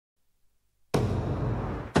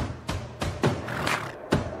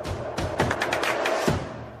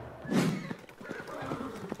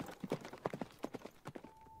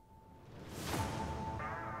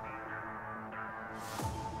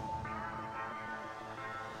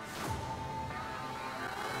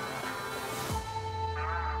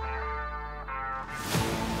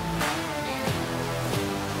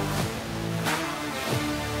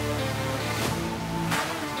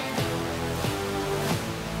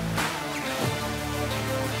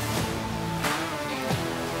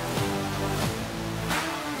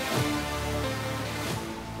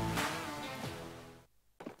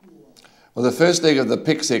Well, the first leg of the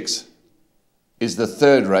Pick Six is the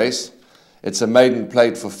third race. It's a maiden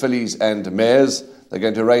plate for fillies and mares. They're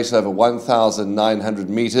going to race over 1,900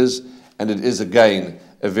 metres, and it is again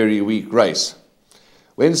a very weak race.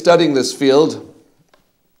 When studying this field,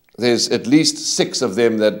 there's at least 6 of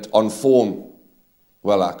them that on form,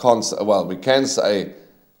 we can say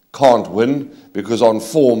can't win, because on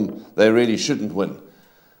form they really shouldn't win.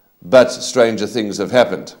 But stranger things have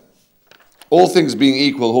happened. All things being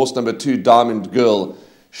equal, horse number 2, Diamond Girl,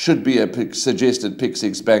 should be a suggested Pick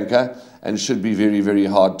Six banker and should be very, very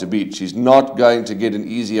hard to beat. She's not going to get an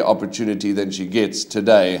easier opportunity than she gets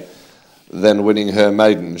today than winning her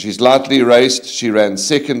maiden. She's lightly raced. She ran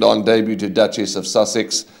second on debut to Duchess of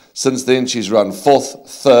Sussex. Since then, she's run 4th,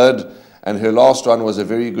 3rd, and her last run was a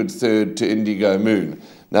very good 3rd to Indigo Moon.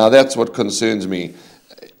 Now, that's what concerns me.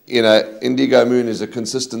 You know, Indigo Moon is a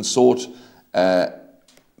consistent sort,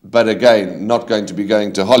 but again, not going to be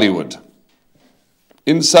going to Hollywood.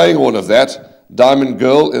 In saying all of that, Diamond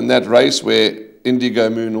Girl in that race where Indigo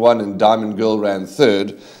Moon won and Diamond Girl ran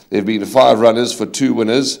 3rd, there have been 5 runners for 2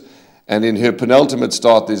 winners, and in her penultimate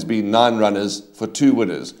start there's been 9 runners for 2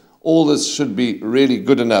 winners. All this should be really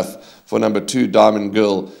good enough for number 2, Diamond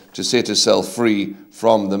Girl, to set herself free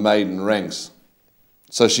from the maiden ranks.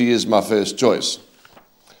 So she is my first choice.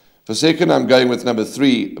 For second, I'm going with number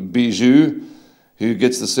 3, Bijou, who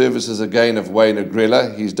gets the services again of Wayne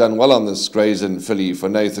Agrella. He's done well on this Grayson filly for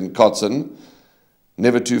Nathan Cotson.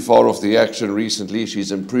 Never too far off the action recently.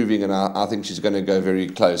 She's improving, and I think she's going to go very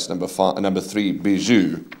close. Number 3,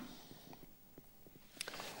 Bijou.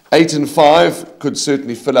 8 and 5 could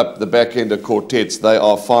certainly fill up the back end of quartets. They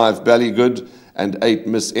are 5, Ballygood, and 8,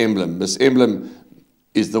 Miss Emblem. Miss Emblem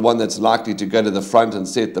is the one that's likely to go to the front and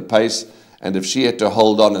set the pace, and if she had to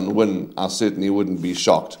hold on and win, I certainly wouldn't be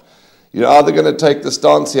shocked. You're either going to take the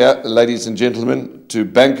stance here, ladies and gentlemen, to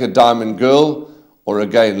bank a Diamond Girl, or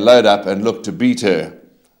again load up and look to beat her.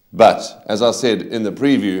 But, as I said in the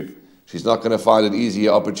preview, she's not going to find an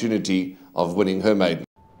easier opportunity of winning her maiden.